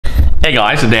Hey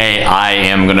guys, today I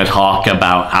am going to talk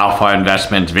about Alpha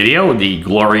Investments video. The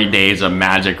glory days of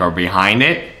Magic are behind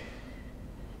it.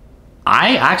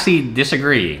 I actually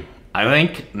disagree. I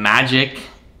think Magic,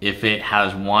 if it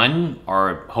has one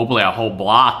or hopefully a whole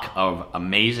block of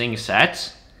amazing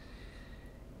sets,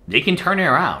 they can turn it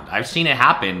around. I've seen it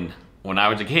happen when I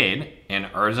was a kid in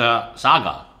Urza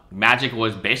Saga. Magic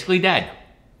was basically dead.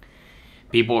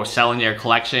 People were selling their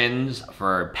collections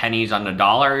for pennies on the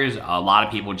dollars. A lot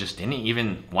of people just didn't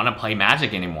even want to play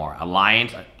Magic anymore.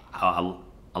 Alliance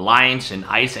and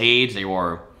Ice Age, they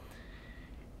were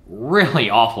really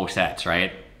awful sets,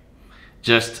 right?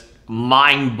 Just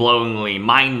mind-blowingly,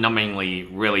 mind-numbingly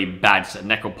really bad set.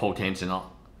 Necropotence and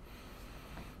all.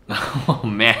 Oh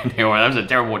man, that was a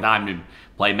terrible time to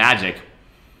play Magic.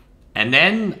 And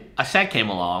then a set came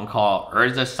along called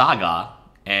Urza Saga,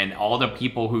 and all the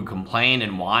people who complained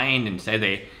and whined and said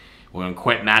they were going to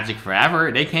quit Magic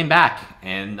forever, they came back.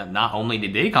 And not only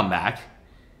did they come back,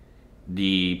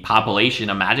 the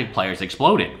population of Magic players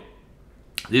exploded.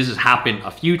 This has happened a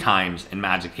few times in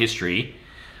Magic history.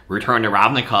 Return to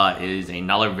Ravnica is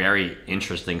another very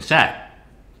interesting set.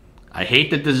 I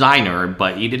hate the designer,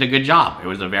 but he did a good job. It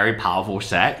was a very powerful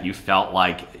set. You felt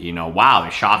like, you know, wow, the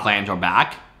Shocklands are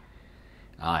back.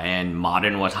 And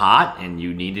Modern was hot, and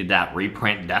you needed that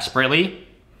reprint desperately.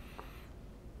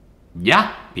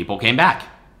 Yeah, people came back.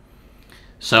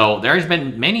 So there's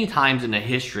been many times in the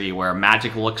history where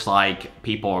Magic looks like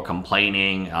people are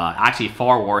complaining, actually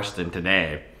far worse than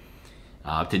today.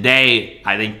 Today,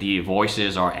 I think the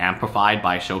voices are amplified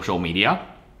by social media.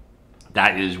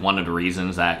 That is one of the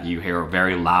reasons that you hear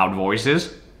very loud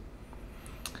voices.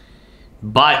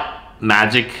 But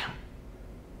Magic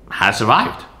has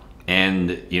survived.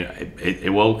 And you know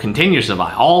it will continue to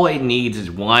survive. All it needs is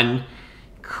one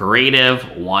creative,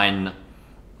 one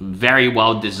very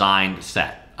well designed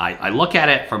set. I look at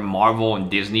it from Marvel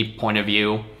and Disney point of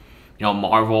view. You know,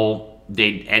 Marvel,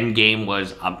 Endgame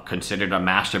was considered a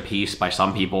masterpiece by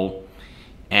some people,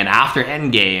 and after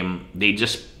Endgame, they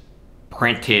just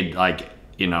printed, like,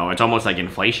 you know, it's almost like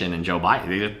inflation and Joe Biden.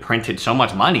 They just printed so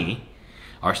much money,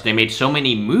 or they made so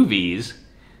many movies,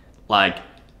 like,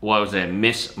 what was it,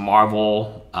 Miss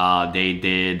Marvel, they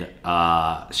did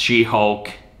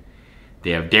She-Hulk, they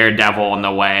have Daredevil on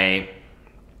the way,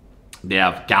 they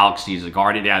have Galaxy's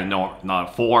Guardian, they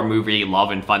had Thor movie, Love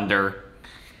and Thunder,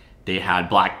 they had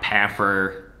Black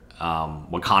Panther,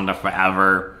 Wakanda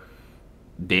Forever,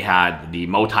 they had the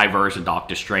multiverse of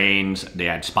Doctor Strange, they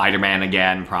had Spider-Man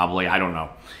again, probably, I don't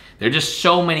know. There are just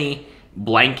so many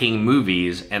blanking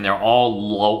movies, and they're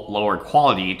all lower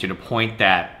quality, to the point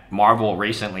that Marvel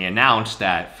recently announced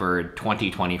that for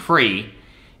 2023,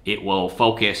 it will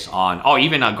focus on,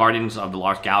 even Guardians of the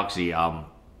Lost Galaxy,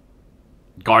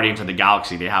 Guardians of the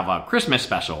Galaxy, they have a Christmas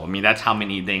special. I mean, that's how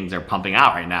many things they're pumping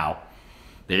out right now.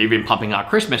 They're even pumping out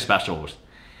Christmas specials.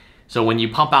 So when you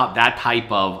pump out that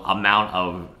type of amount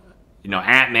of, you know,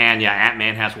 Ant-Man, yeah,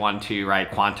 Ant-Man has one too,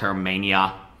 right? Quantum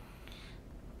Mania.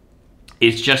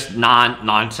 It's just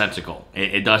nonsensical.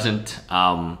 It doesn't,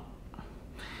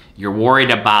 you're worried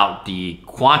about the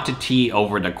quantity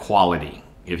over the quality,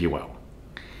 if you will.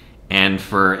 And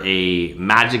for a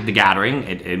Magic the Gathering,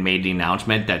 it made the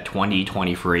announcement that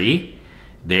 2023,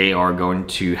 they are going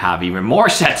to have even more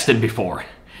sets than before.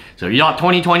 So if you thought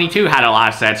 2022 had a lot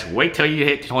of sets, wait till you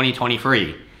hit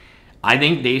 2023. I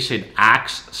think they should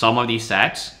axe some of these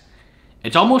sets.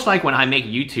 It's almost like when I make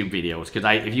YouTube videos, because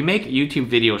if you make YouTube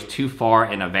videos too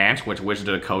far in advance, which Wizard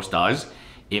of the Coast does,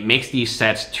 it makes these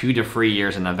sets 2 to 3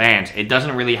 years in advance. It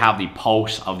doesn't really have the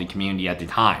pulse of the community at the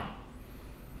time.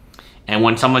 And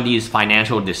when some of these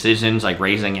financial decisions, like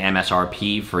raising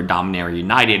MSRP for Dominaria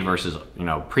United versus, you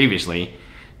know, previously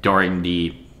during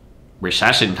the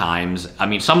recession times, I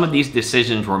mean, some of these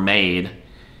decisions were made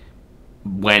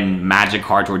when Magic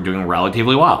cards were doing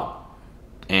relatively well.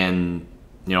 And,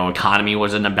 you know, economy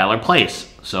was in a better place.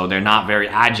 So they're not very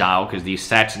agile, because these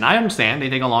sets, and I understand they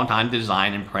take a long time to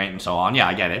design and print and so on. Yeah,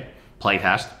 I get it.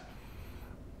 Playtest.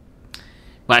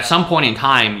 But at some point in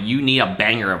time, you need a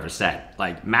banger of a set.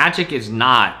 Like, Magic is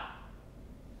not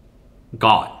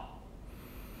gone.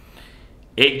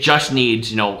 It just needs,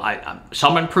 you know,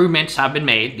 some improvements have been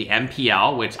made. The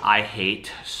MPL, which I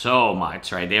hate so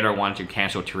much, right? They're the ones who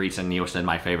canceled Teresa Nielsen,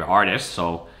 my favorite artist.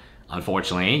 So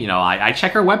unfortunately, you know, I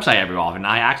check her website every often.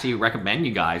 I actually recommend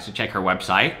you guys to check her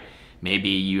website.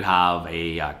 Maybe you have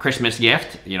a Christmas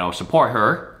gift, you know, support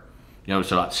her. You know,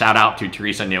 so shout out to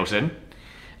Teresa Nielsen.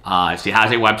 She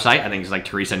has a website. I think it's like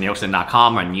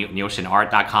teresanielsen.com or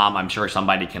nielsenart.com. I'm sure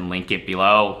somebody can link it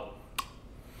below.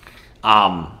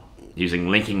 Using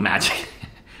linking magic.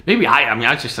 Maybe I mean,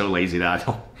 I'm just so lazy that I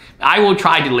don't I will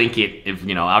try to link it if,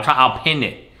 you know, I'll pin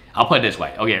it. I'll put it this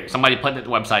way. Okay, somebody put it the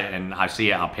website and I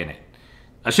see it, I'll pin it.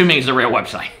 Assuming it's a real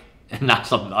website and not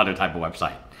some other type of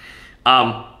website.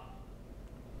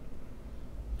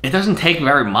 It doesn't take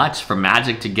very much for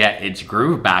Magic to get its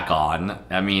groove back on.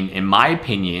 I mean, in my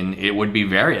opinion, it would be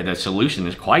the solution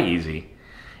is quite easy.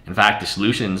 In fact, the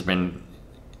solution's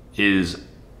is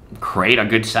create a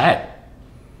good set.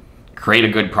 Create a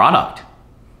good product.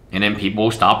 And then people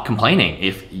stop complaining.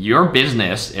 If your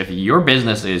business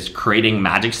is creating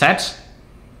Magic sets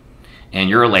and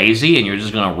you're lazy and you're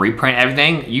just going to reprint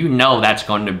everything, you know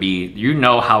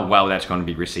how well that's going to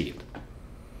be received.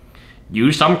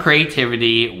 Use some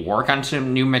creativity, work on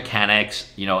some new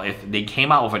mechanics. You know, if they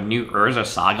came out with a new Urza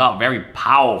Saga, very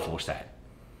powerful set.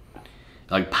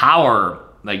 Like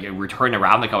Return to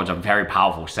Ravnica was a very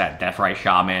powerful set. Deathrite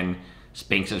Shaman,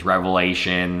 Sphinx's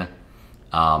Revelation.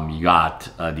 You got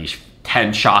these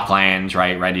 10 Shocklands,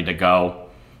 right, ready to go.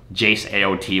 Jace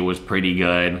AOT was pretty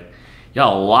good. You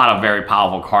got a lot of very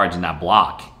powerful cards in that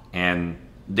block. And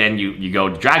then you go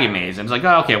to Dragon Maze, and it's like,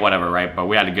 oh, okay, whatever, right? But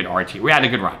we had a good RT. We had a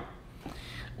good run.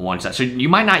 One set. So you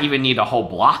might not even need a whole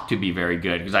block to be very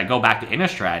good, because I go back to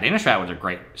Innistrad. Innistrad was a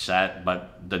great set,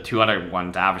 but the two other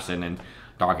ones, Averson and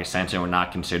Dark Ascension, were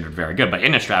not considered very good. But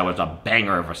Innistrad was a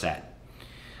banger of a set.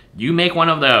 You make one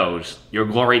of those, your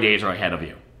glory days are ahead of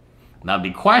you. Now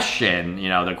the question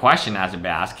has to be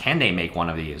asked, can they make one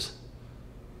of these?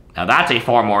 Now that's a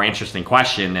far more interesting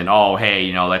question than, oh, hey,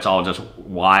 you know, let's all just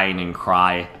whine and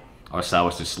cry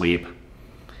ourselves to sleep.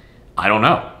 I don't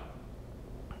know.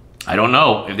 I don't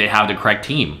know if they have the correct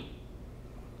team.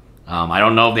 I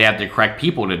don't know if they have the correct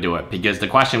people to do it, because the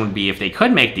question would be, if they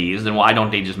could make these, then why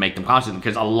don't they just make them constantly?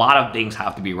 Because a lot of things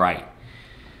have to be right.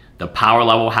 The power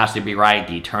level has to be right.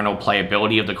 The eternal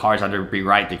playability of the cards have to be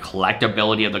right. The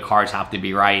collectability of the cards have to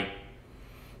be right.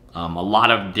 A lot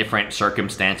of different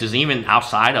circumstances, even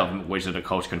outside of Wizard of the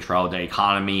Coast control, the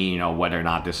economy, you know, whether or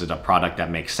not this is a product that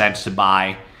makes sense to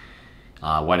buy,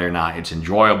 whether or not it's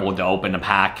enjoyable to open the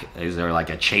pack. Is there like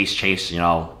a chase, you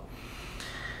know?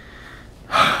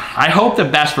 I hope the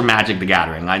best for Magic the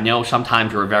Gathering. I know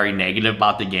sometimes we're very negative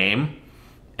about the game,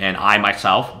 and I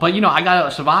myself, but you know, I gotta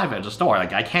survive as a store.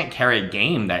 Like, I can't carry a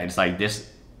game that is like this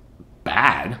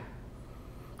bad.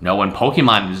 You know, when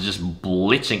Pokemon is just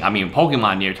blitzing. I mean,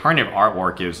 Pokemon, the alternative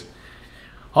artwork is,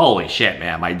 holy shit,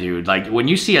 man, my dude. Like, when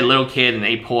you see a little kid and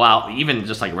they pull out even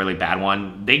just like a really bad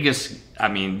one, they just, I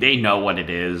mean, they know what it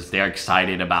is. They're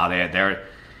excited about it.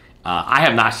 I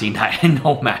have not seen that in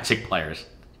no Magic players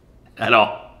at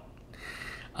all.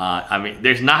 I mean,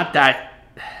 there's not that.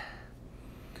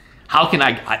 How can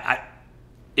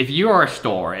if you are a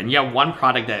store and you have one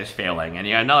product that is failing and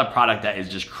you have another product that is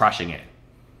just crushing it,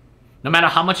 no matter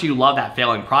how much you love that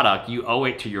failing product, you owe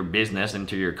it to your business and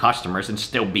to your customers, and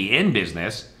still be in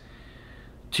business,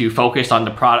 to focus on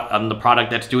the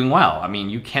product that's doing well. I mean,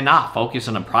 you cannot focus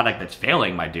on a product that's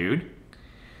failing, my dude,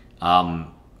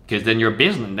 because then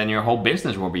your whole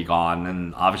business will be gone,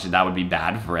 and obviously that would be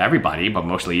bad for everybody, but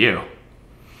mostly you.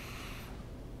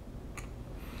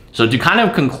 So to kind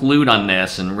of conclude on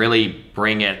this and really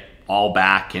bring it all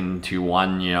back into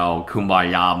one, you know,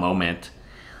 kumbaya moment,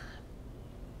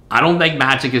 I don't think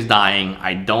Magic is dying.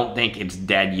 I don't think it's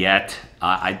dead yet.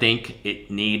 I think it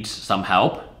needs some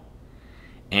help,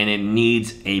 and it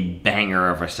needs a banger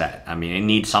of a set. I mean, it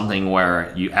needs something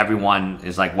where everyone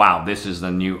is like, wow, this is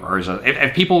the new Urza.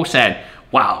 If people said,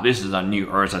 wow, this is a new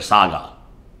Urza Saga,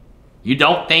 you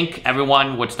don't think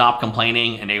everyone would stop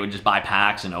complaining and they would just buy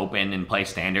packs and open and play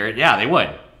standard? Yeah, they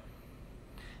would.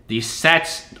 These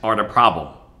sets are the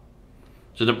problem.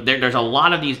 So there's a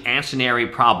lot of these ancillary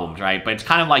problems, right? But it's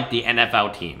kind of like the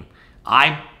NFL team.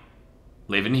 I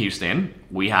live in Houston.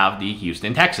 We have the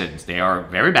Houston Texans. They are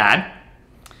very bad,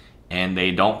 and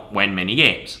they don't win many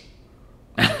games.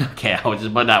 Okay, I would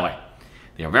just put it that way.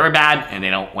 They are very bad, and they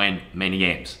don't win many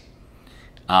games.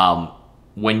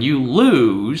 When you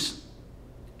lose,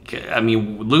 I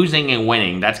mean, losing and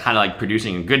winning, that's kind of like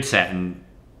producing a good set. And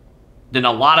then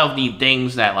a lot of the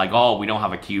things that, like, oh, we don't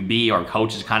have a QB, or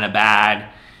coach is kind of bad,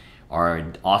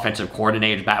 or offensive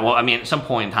coordinator is bad. Well, I mean, at some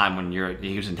point in time when you're the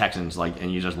Houston Texans, like,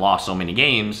 and you just lost so many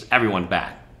games, everyone's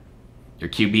bad. Your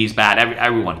QB's bad.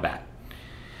 Everyone's bad.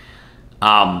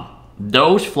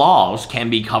 Those flaws can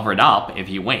be covered up if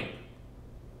you win.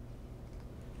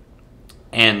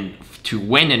 And to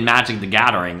win in Magic the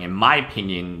Gathering, in my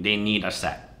opinion, they need a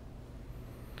set.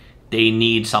 They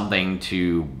need something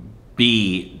to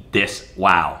be this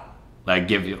wow. Like,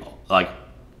 give you, like,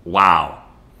 wow.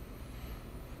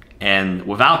 And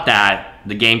without that,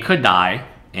 the game could die.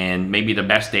 and maybe the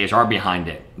best days are behind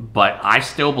it. But I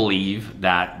still believe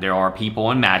that there are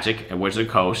people in Magic at Wizard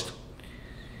Coast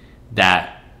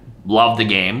that love the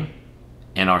game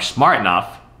and are smart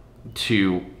enough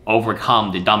to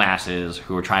overcome the dumbasses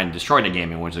who are trying to destroy the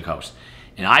game in Wizard Coast.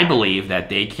 And I believe that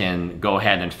they can go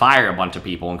ahead and fire a bunch of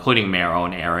people, including Mero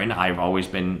and Aaron. I've always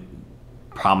been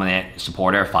a prominent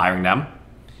supporter of firing them.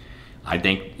 I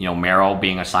think, you know, Mero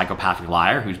being a psychopathic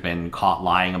liar who's been caught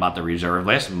lying about the reserve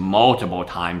list multiple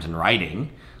times in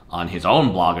writing on his own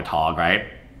blogatog, right?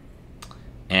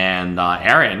 And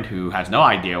Aaron, who has no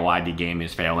idea why the game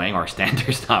is failing or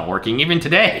standards not working, even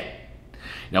today.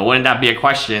 You know, wouldn't that be a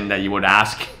question that you would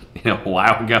ask, you know, a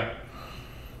while ago?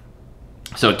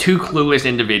 So 2 clueless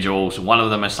individuals, one of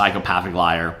them a psychopathic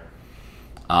liar.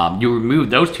 You remove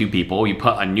those 2 people, you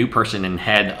put a new person in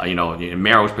head, you know, in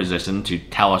Mero's position to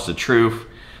tell us the truth,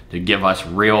 to give us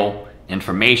real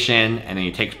information, and then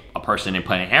you take a person and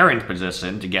put in Aaron's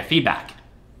position to get feedback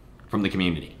from the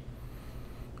community.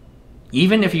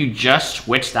 Even if you just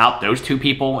switched out those 2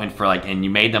 people and you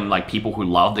made them like people who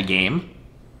love the game,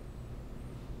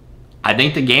 I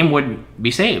think the game would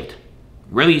be saved.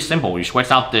 Really simple. You switch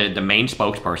out the main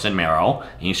spokesperson, Mero,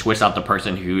 and you switch out the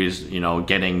person who is, you know,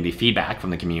 getting the feedback from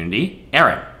the community,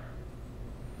 Aaron.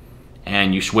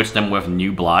 And you switch them with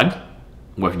new blood,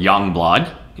 with young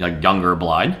blood, like younger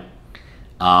blood,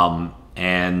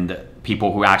 and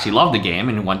people who actually love the game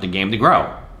and want the game to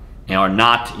grow. And are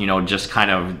not, you know, just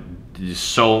kind of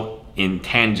so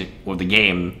intent with the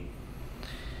game.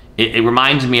 It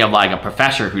reminds me of like a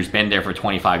professor who's been there for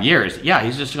 25 years. Yeah,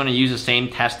 he's just going to use the same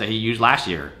test that he used last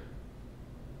year.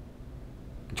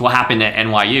 It's what happened at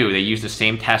NYU. They used the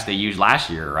same test they used last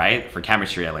year, right? For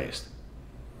chemistry, at least.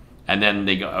 And then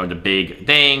they go the big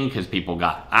thing because people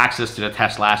got access to the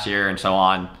test last year and so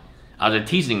on. I was a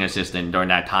teaching assistant during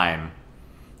that time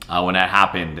when that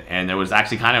happened. And it was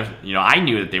actually kind of, you know, I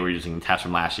knew that they were using the test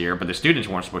from last year, but the students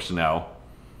weren't supposed to know.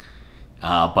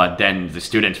 But then the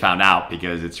students found out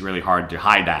because it's really hard to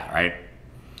hide that, right?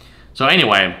 So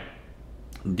anyway,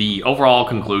 the overall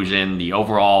conclusion,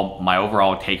 my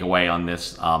overall takeaway on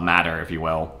this matter, if you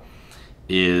will,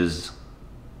 is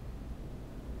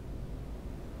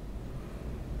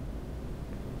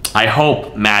I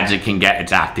hope Magic can get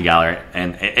its act together,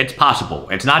 and it's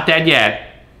possible. It's not dead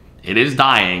yet. It is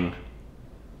dying,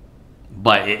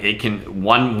 but it can.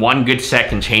 One good set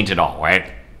can change it all,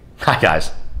 right? Hi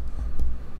guys.